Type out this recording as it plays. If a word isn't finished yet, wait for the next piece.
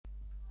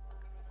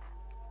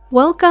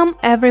Welcome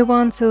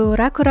everyone to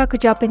Raku Raku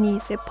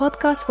Japanese, a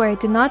podcast where I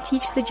do not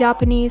teach the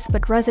Japanese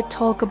but rather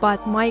talk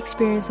about my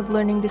experience of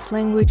learning this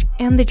language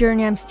and the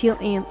journey I'm still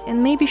in,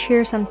 and maybe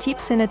share some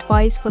tips and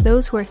advice for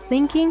those who are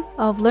thinking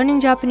of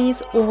learning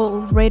Japanese or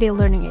already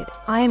learning it.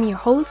 I am your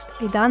host,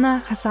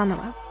 Aidana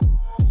Hasanova.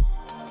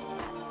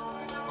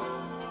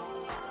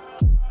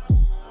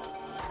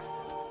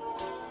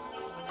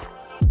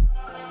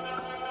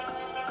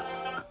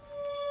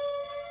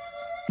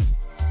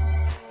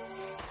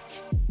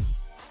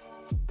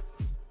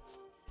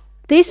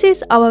 This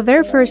is our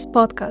very first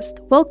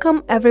podcast.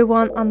 Welcome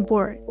everyone on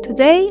board.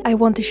 Today, I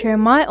want to share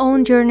my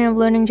own journey of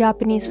learning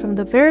Japanese from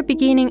the very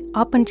beginning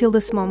up until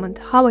this moment.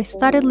 How I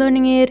started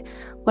learning it,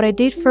 what I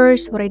did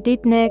first, what I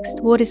did next,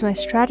 what is my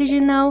strategy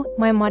now,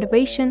 my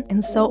motivation,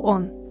 and so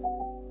on.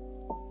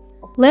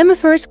 Let me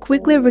first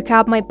quickly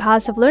recap my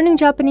path of learning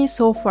Japanese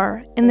so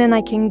far, and then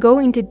I can go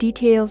into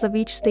details of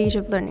each stage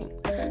of learning.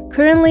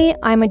 Currently,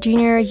 I'm a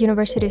junior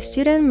university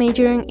student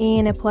majoring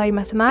in applied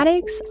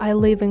mathematics. I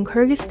live in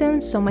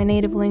Kyrgyzstan, so my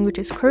native language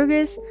is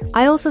Kyrgyz.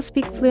 I also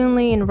speak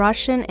fluently in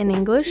Russian and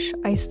English.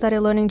 I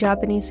started learning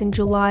Japanese in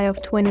July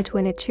of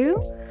 2022.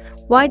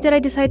 Why did I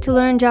decide to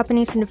learn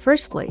Japanese in the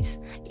first place?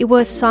 It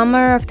was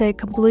summer after I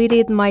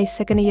completed my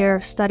second year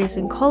of studies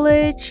in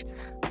college.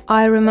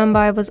 I remember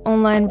I was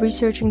online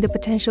researching the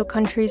potential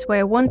countries where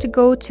I want to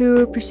go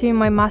to pursue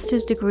my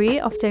master's degree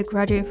after I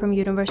graduate from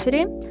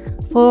university.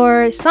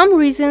 For some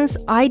reasons,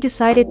 I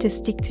decided to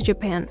stick to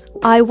Japan.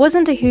 I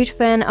wasn't a huge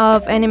fan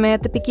of anime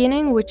at the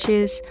beginning, which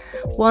is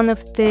one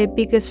of the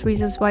biggest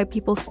reasons why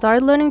people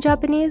start learning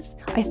Japanese.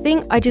 I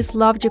think I just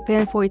love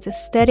Japan for its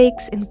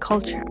aesthetics and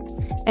culture.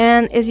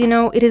 And as you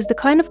know, it is the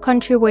kind of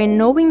country where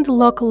knowing the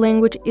local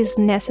language is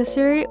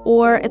necessary,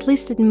 or at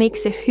least it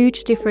makes a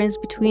huge difference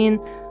between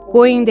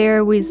going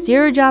there with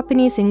zero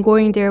Japanese and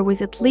going there with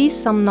at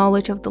least some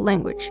knowledge of the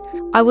language.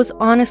 I was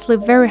honestly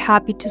very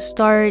happy to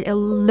start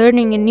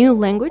learning a new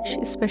language,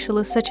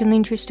 especially such an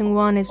interesting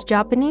one as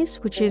Japanese,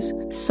 which is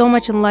so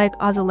much unlike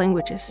other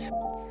languages.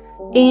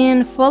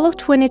 In fall of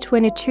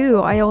 2022,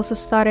 I also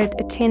started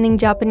attending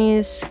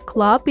Japanese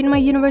club in my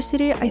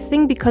university. I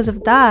think because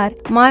of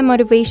that, my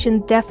motivation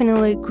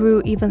definitely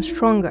grew even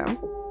stronger.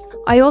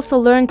 I also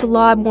learned a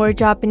lot more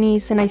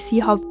Japanese, and I see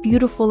how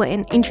beautiful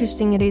and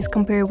interesting it is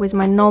compared with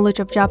my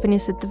knowledge of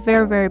Japanese at the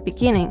very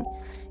beginning.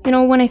 You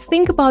know, when I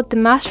think about the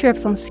mastery of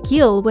some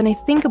skill, when I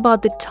think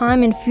about the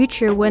time in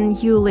future when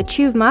you'll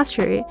achieve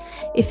mastery,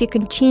 if you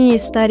continue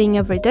studying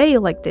every day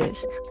like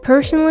this,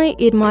 personally,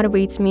 it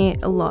motivates me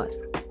a lot.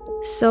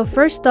 So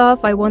first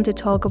off, I want to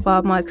talk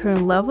about my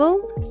current level,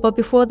 but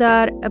before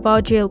that,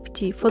 about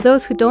JLPT. For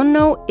those who don't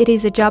know, it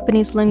is a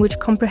Japanese language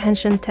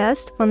comprehension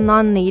test for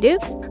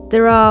non-natives.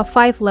 There are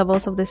 5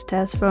 levels of this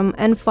test, from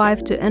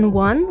N5 to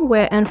N1,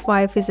 where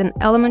N5 is an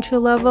elementary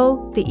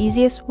level, the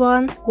easiest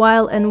one,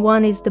 while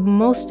N1 is the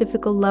most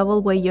difficult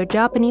level where your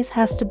Japanese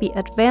has to be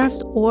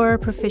advanced or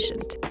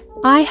proficient.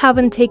 I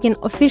haven't taken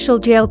official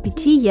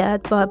JLPT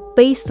yet, but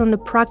based on the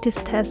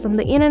practice tests on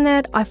the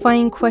internet, I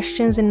find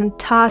questions and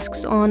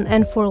tasks on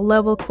N4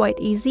 level quite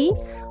easy.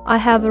 I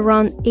have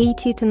around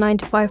 80 to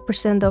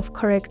 95% of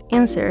correct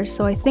answers,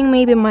 so I think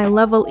maybe my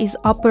level is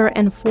upper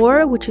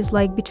N4, which is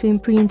like between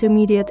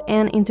pre-intermediate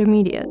and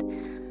intermediate.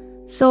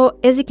 So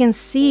as you can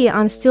see,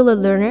 I'm still a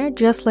learner,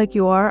 just like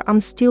you are. I'm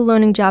still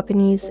learning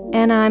Japanese,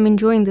 and I'm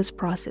enjoying this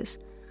process.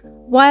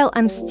 While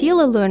I'm still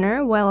a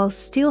learner, while I'll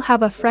still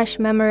have a fresh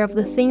memory of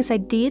the things I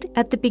did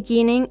at the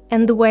beginning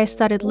and the way I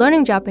started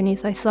learning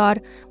Japanese, I thought,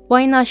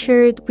 why not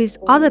share it with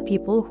other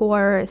people who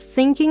are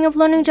thinking of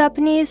learning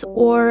Japanese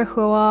or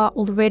who are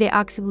already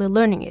actively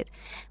learning it?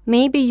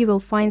 Maybe you will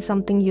find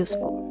something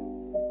useful.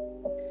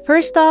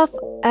 First off,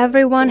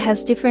 everyone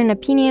has different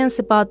opinions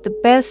about the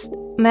best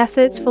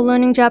methods for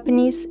learning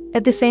Japanese.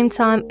 At the same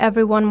time,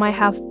 everyone might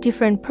have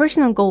different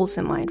personal goals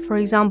in mind. For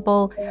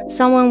example,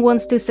 someone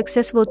wants to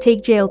successfully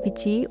take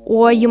JLPT,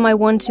 or you might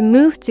want to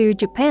move to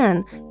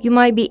Japan. You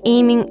might be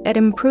aiming at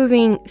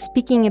improving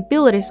speaking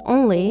abilities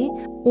only,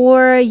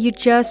 or you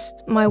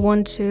just might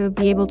want to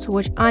be able to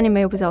watch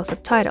anime without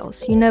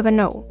subtitles. You never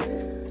know.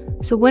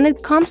 So when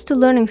it comes to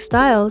learning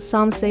styles,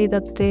 some say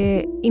that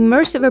the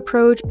immersive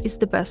approach is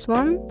the best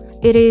one.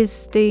 It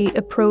is the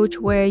approach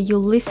where you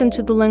listen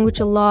to the language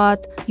a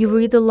lot, you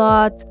read a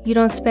lot, you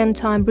don't spend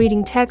time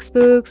reading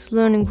textbooks,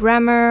 learning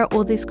grammar,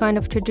 all these kind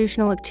of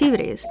traditional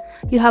activities.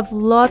 You have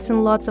lots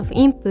and lots of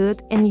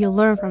input and you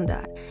learn from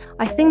that.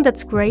 I think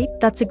that's great.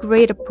 That's a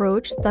great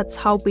approach. That's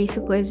how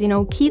basically, as you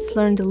know, kids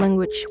learn the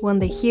language when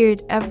they hear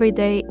it every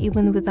day,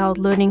 even without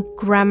learning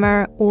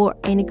grammar or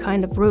any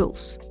kind of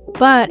rules.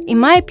 But in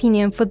my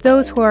opinion, for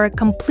those who are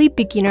complete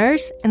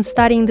beginners and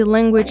studying the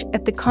language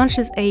at the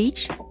conscious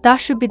age, that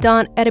should be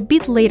done at a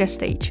bit later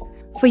stage.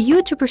 For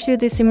you to pursue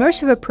this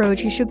immersive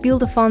approach, you should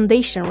build a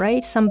foundation,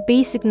 right? Some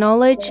basic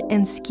knowledge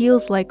and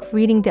skills like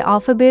reading the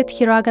alphabet,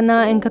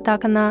 hiragana and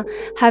katakana,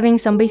 having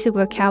some basic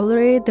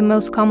vocabulary, the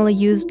most commonly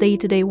used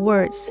day-to-day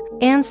words,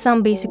 and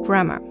some basic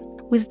grammar.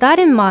 With that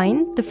in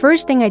mind, the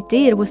first thing I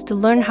did was to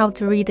learn how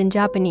to read in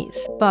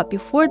Japanese. But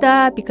before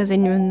that, because I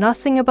knew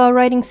nothing about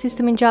writing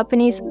system in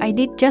Japanese, I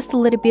did just a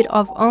little bit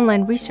of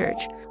online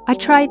research. I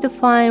tried to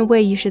find where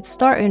you should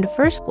start in the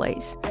first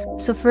place.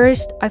 So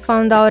first, I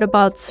found out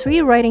about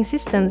 3 writing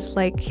systems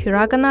like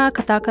hiragana,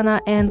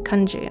 katakana, and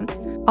kanji.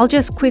 I'll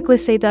just quickly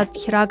say that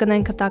hiragana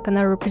and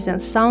katakana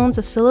represent sounds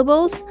or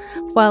syllables,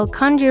 while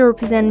kanji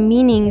represent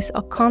meanings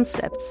or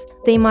concepts.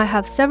 They might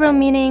have several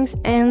meanings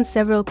and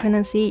several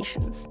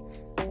pronunciations.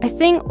 I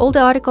think all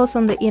the articles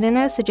on the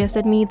internet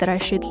suggested me that I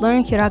should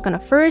learn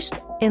hiragana first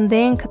and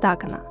then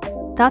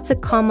katakana. That's a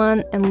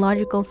common and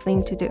logical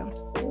thing to do.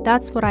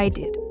 That's what I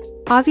did.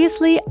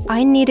 Obviously,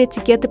 I needed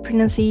to get the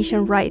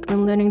pronunciation right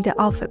when learning the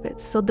alphabet,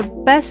 so the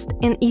best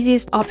and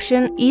easiest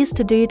option is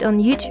to do it on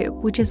YouTube,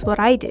 which is what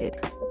I did.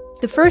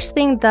 The first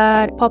thing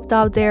that popped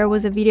out there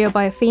was a video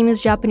by a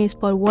famous Japanese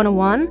poet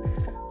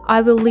 101. I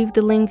will leave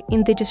the link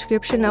in the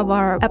description of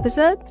our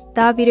episode.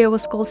 That video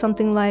was called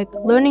something like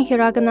Learning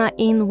Hiragana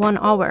in 1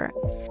 Hour.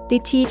 They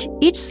teach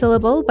each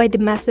syllable by the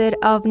method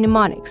of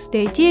mnemonics.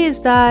 The idea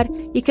is that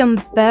you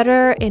can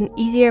better and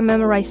easier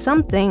memorize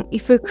something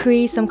if you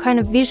create some kind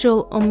of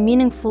visual or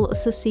meaningful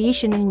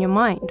association in your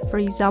mind. For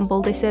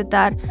example, they said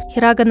that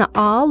hiragana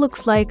a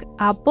looks like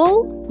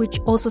apple, which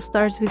also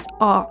starts with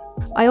a.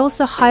 I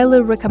also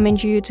highly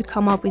recommend you to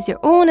come up with your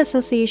own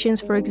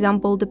associations, for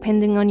example,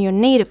 depending on your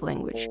native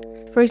language.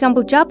 For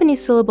example,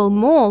 Japanese syllable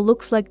mo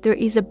looks like there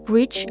is a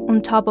bridge on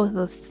top of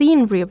a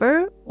thin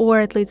river, or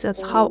at least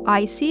that's how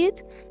I see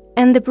it.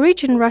 And the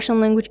bridge in Russian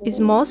language is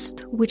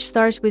most, which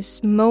starts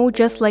with mo,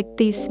 just like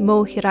this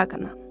mo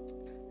hiragana.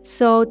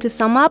 So to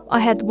sum up, I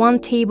had one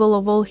table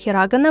of all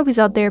hiragana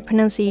without their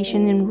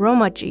pronunciation in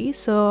Romaji,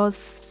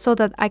 so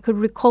that I could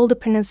recall the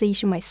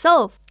pronunciation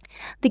myself.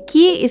 The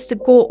key is to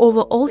go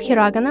over all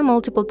hiragana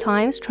multiple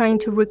times, trying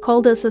to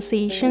recall the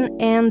association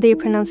and their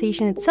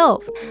pronunciation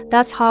itself.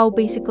 That's how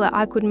basically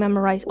I could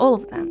memorize all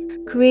of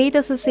them. Create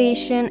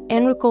association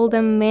and recall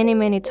them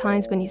many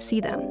times when you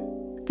see them.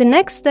 The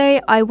next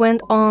day, I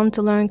went on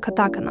to learn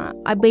katakana.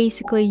 I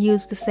basically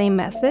used the same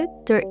method.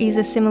 There is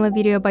a similar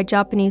video by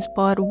Japanese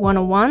poet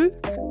 101.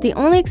 The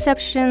only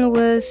exception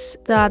was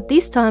that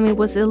this time it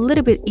was a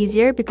little bit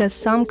easier because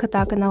some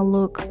katakana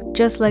look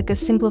just like a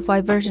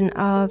simplified version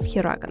of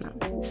hiragana.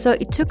 So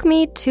it took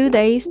me 2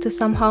 days to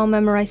somehow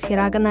memorize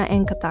hiragana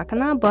and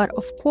katakana, but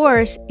of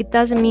course, it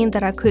doesn't mean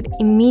that I could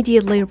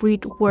immediately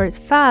read words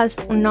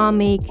fast or not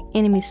make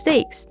any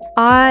mistakes.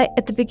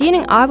 At the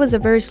beginning, I was a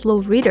very slow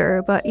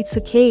reader, but it's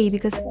okay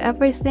because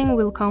everything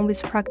will come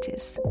with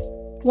practice.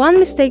 One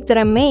mistake that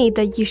I made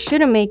that you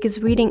shouldn't make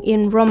is reading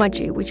in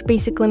Romaji, which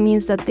basically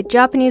means that the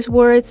Japanese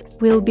words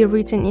will be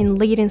written in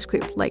Latin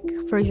script, like,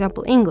 for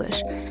example,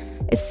 English.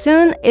 As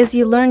soon as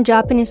you learn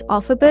Japanese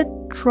alphabet,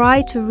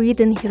 try to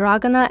read in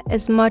hiragana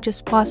as much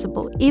as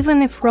possible.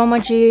 Even if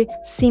Romaji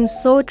seems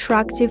so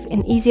attractive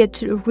and easier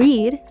to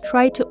read,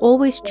 try to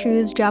always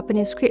choose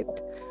Japanese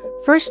script.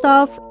 First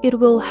off, it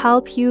will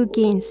help you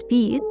gain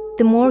speed.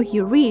 The more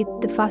you read,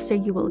 the faster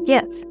you will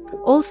get.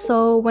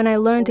 Also, when I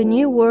learned a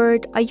new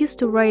word, I used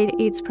to write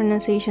its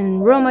pronunciation in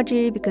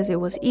Romaji because it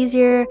was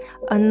easier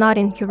and not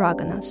in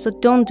hiragana. So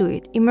don't do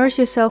it. Immerse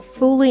yourself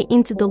fully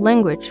into the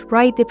language.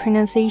 Write the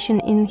pronunciation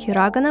in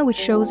hiragana, which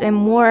shows a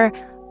more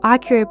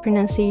accurate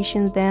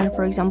pronunciation than,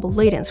 for example,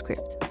 Latin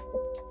script.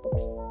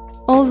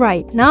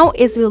 Alright, now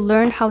as we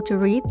learned how to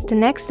read, the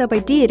next step I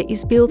did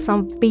is build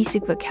some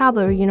basic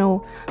vocabulary,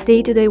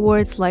 day-to-day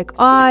words like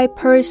I,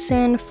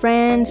 person,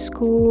 friend,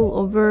 school,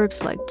 or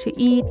verbs like to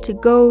eat, to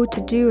go,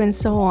 to do, and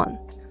so on.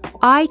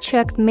 I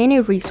checked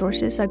many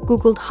resources. I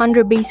googled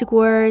 100 basic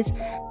words,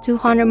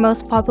 200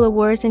 most popular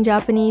words in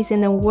Japanese,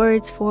 and then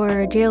words for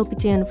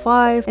JLPT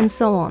N5, and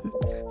so on.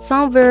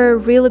 Some were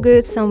really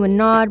good, some were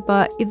not,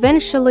 but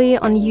eventually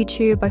on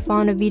YouTube I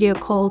found a video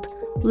called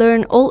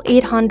Learn All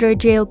 800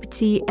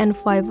 JLPT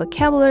N5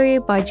 Vocabulary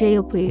by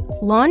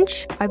JLP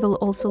Launch. I will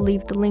also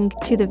leave the link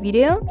to the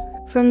video.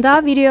 From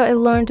that video, I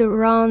learned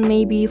around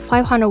maybe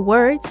 500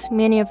 words,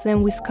 many of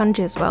them with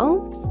kanji as well.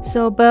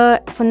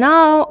 But for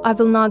now, I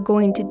will not go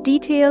into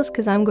details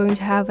because I'm going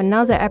to have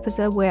another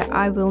episode where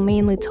I will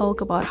mainly talk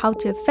about how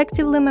to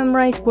effectively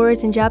memorize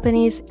words in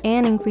Japanese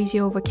and increase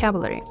your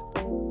vocabulary.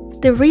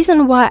 The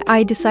reason why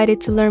I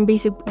decided to learn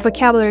basic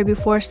vocabulary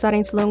before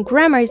starting to learn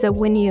grammar is that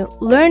when you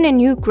learn a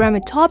new grammar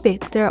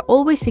topic, there are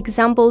always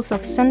examples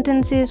of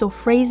sentences or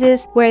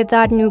phrases where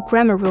that new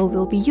grammar rule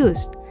will be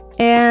used.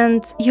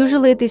 And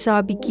usually these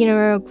are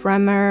beginner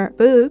grammar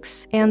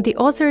books, and the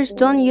authors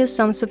don't use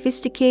some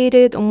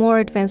sophisticated or more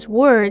advanced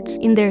words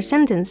in their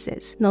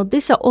sentences. Now,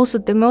 these are also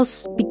the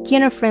most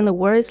beginner-friendly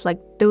words like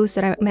those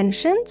that I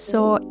mentioned.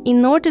 So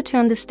in order to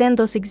understand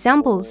those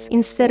examples,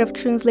 instead of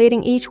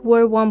translating each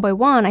word one by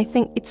one, I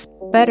think it's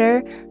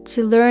better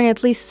to learn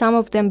at least some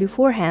of them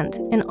beforehand.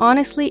 And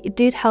honestly, it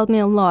did help me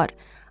a lot.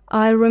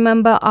 I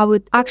remember I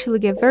would actually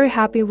get very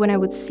happy when I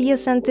would see a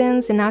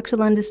sentence and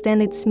actually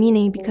understand its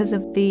meaning because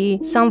of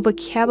some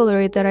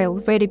vocabulary that I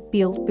already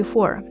built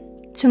before.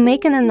 To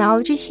make an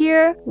analogy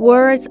here,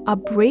 words are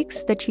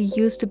bricks that you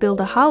use to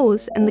build a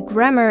house, and the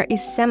grammar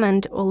is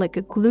cement or like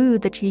a glue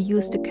that you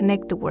use to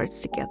connect the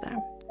words together.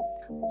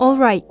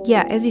 Alright,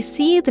 yeah, as you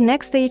see, the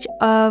next stage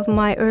of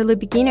my early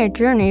beginner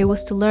journey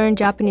was to learn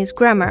Japanese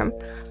grammar.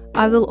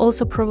 I will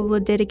also probably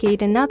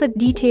dedicate another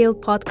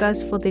detailed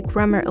podcast for the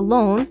grammar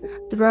alone.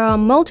 There are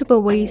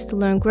multiple ways to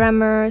learn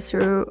grammar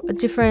through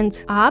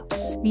different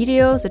apps,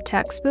 videos, or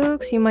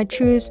textbooks. You might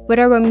choose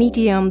whatever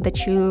medium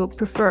that you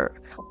prefer.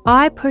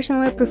 I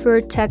personally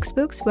prefer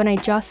textbooks when I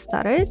just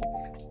started.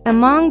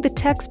 Among the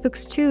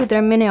textbooks too, there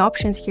are many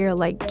options here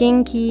like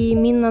Genki,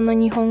 Minna no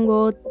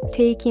Nihongo,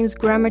 Teikim's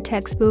grammar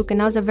textbook,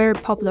 and other very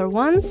popular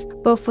ones.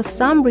 But for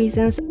some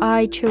reasons,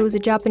 I chose a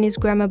Japanese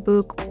grammar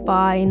book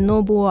by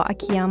Nobuo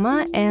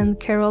Akiyama and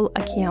Carol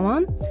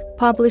Akiyama,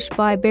 published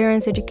by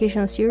Barron's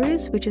Educational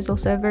Series, which is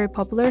also a very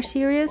popular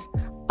series.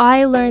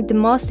 I learned the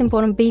most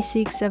important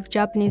basics of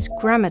Japanese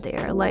grammar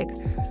there, like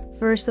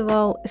first of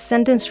all,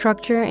 sentence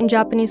structure in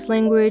Japanese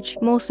language,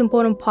 most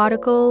important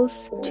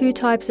particles, 2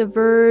 types of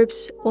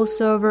verbs,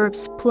 also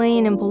verbs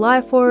plain and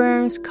polite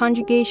forms,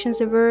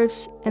 conjugations of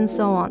verbs, and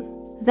so on.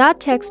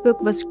 That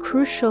textbook was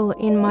crucial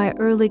in my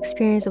early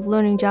experience of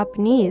learning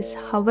Japanese.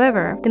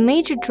 However, the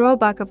major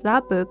drawback of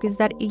that book is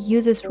that it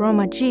uses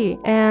Romaji,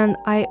 and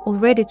I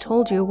already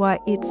told you why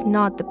it's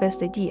not the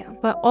best idea.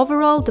 But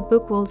overall, the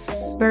book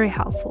was very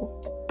helpful.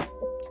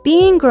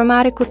 Being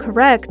grammatically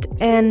correct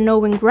and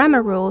knowing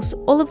grammar rules,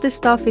 all of this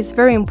stuff is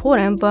very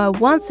important, but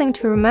one thing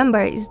to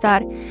remember is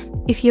that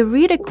if you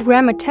read a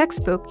grammar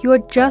textbook, you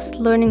are just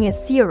learning a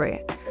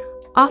theory.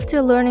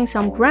 After learning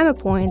some grammar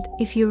point,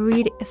 if you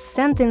read a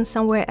sentence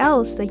somewhere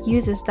else that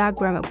uses that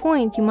grammar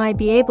point, you might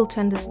be able to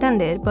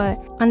understand it,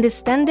 but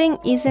understanding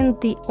isn't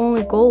the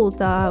only goal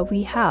that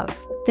we have.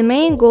 The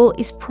main goal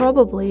is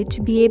probably to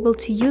be able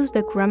to use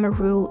the grammar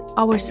rule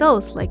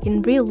ourselves, like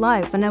in real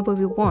life, whenever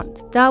we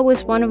want. That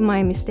was one of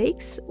my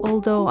mistakes,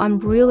 although I'm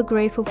really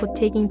grateful for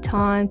taking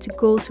time to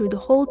go through the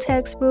whole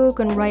textbook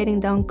and writing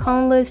down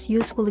countless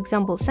useful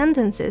example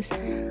sentences.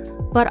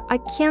 But I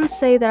can't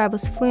say that I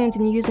was fluent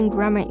in using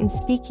grammar in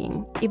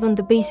speaking, even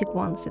the basic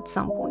ones at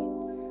some point.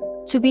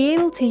 To be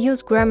able to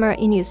use grammar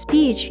in your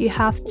speech, you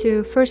have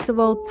to, first of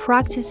all,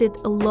 practice it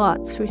a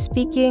lot through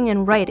speaking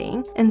and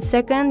writing. And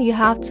second, you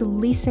have to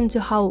listen to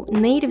how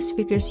native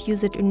speakers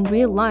use it in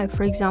real life,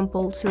 for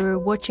example, through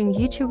watching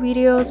YouTube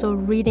videos or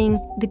reading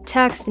the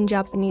text in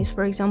Japanese,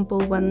 for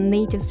example, when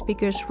native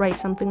speakers write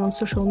something on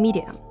social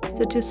media.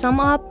 So to sum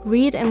up,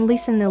 read and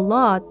listen a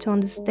lot to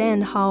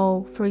understand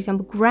how, for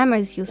example, grammar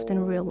is used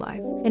in real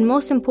life. And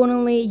most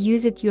importantly,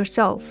 use it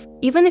yourself.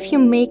 Even if you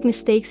make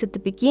mistakes at the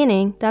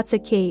beginning, that's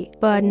okay.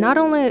 But not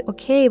only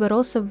okay, but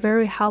also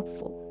very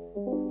helpful.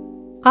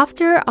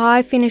 After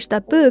I finished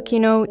that book,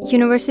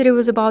 university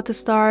was about to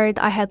start.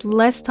 I had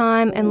less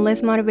time and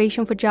less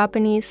motivation for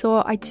Japanese,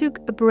 so I took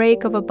a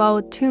break of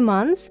about 2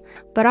 months.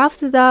 But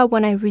after that,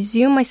 when I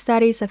resumed my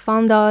studies, I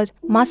found out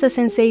Masa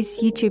Sensei's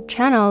YouTube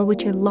channel,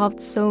 which I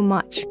loved so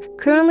much.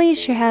 Currently,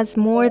 she has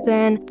more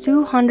than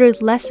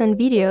 200 lesson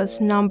videos,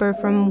 numbered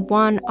from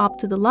 1 up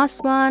to the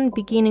last one,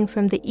 beginning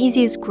from the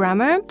easiest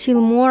grammar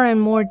till more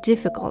and more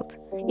difficult.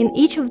 In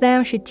each of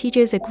them, she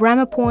teaches a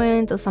grammar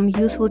point or some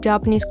useful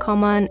Japanese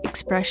common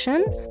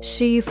expression.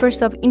 She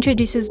first off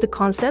introduces the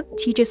concept,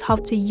 teaches how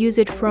to use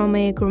it from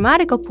a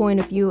grammatical point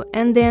of view,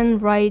 and then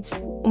writes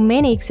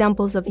many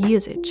examples of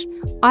usage.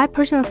 I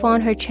personally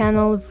found her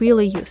channel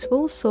really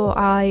useful, so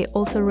I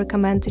also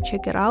recommend to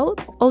check it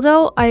out.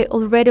 Although I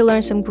already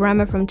learned some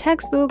grammar from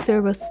textbook,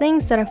 there were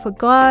things that I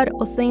forgot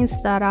or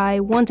things that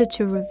I wanted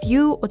to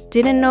review or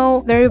didn't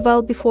know very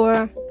well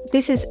before.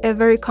 This is a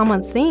very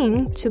common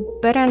thing. To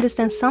better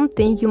understand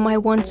something, you might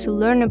want to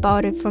learn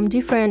about it from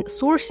different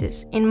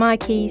sources. In my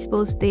case,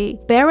 both the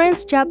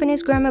Barron's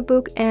Japanese grammar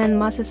book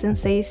and Masa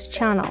Sensei's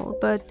channel.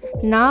 But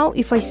now,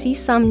 if I see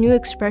some new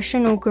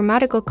expression or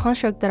grammatical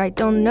construct that I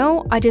don't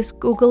know, I just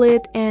Google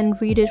it and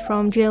read it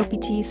from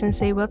JLPT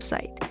Sensei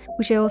website,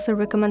 which I also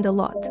recommend a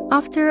lot.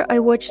 After I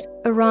watched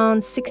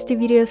around 60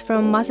 videos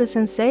from Masa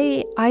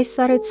Sensei, I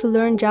started to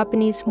learn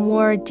Japanese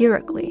more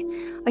directly.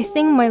 I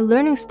think my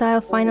learning style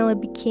finally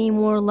became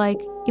more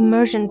like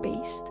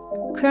immersion-based.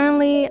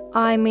 Currently,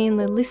 I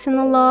mainly listen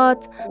a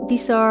lot.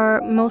 These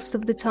are most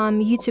of the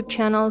time YouTube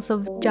channels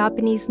of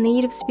Japanese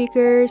native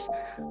speakers.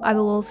 I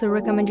will also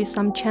recommend you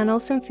some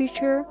channels in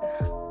future.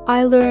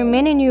 I learn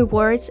many new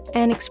words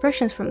and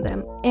expressions from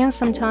them, and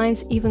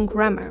sometimes even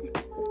grammar.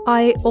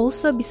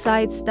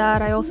 Besides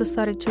that, I also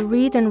started to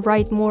read and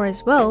write more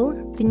as well.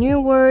 The new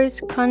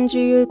words,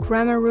 kanji,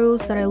 grammar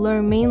rules that I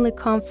learn mainly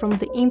come from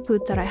the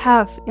input that I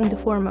have in the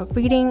form of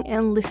reading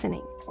and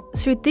listening.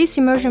 through this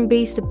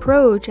immersion-based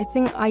approach, I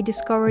think I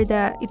discovered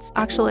that it's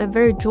actually a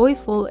very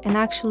joyful and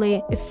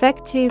actually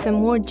effective and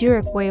more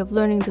direct way of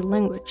learning the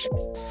language.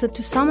 So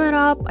to sum it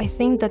up, I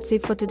think that's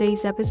it for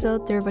today's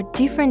episode. There were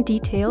different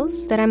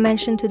details that I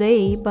mentioned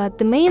today, but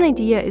the main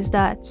idea is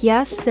that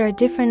yes, there are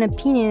different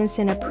opinions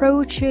and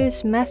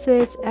approaches,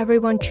 methods.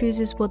 Everyone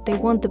chooses what they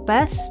want the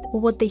best or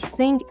what they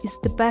think is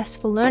the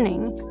best for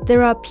learning.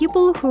 There are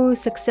people who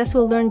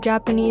successfully learn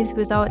Japanese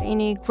without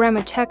any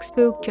grammar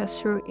textbook,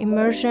 just through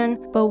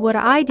immersion. But what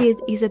I did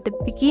is at the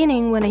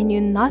beginning, when I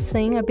knew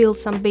nothing, I built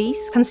some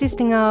base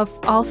consisting of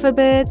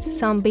alphabet,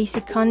 some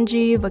basic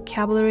kanji,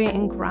 vocabulary,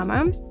 and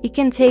grammar. It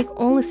can take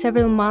only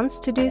several months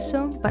to do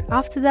so, but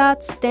after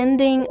that,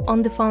 standing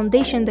on the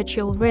foundation that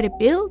you already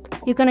built,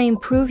 you're gonna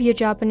improve your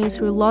Japanese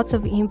through lots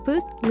of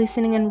input,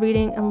 listening and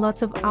reading, and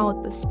lots of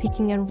output,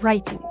 speaking and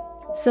writing.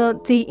 So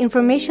the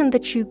information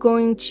that you're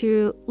going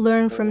to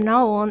learn from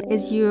now on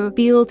as you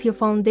build your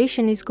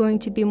foundation is going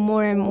to be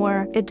more and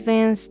more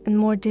advanced and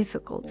more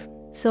difficult.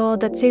 So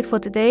that's it for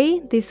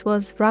today. This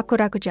was Raku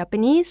Raku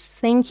Japanese.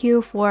 Thank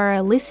you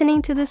for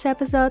listening to this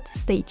episode.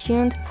 Stay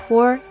tuned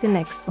for the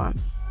next one.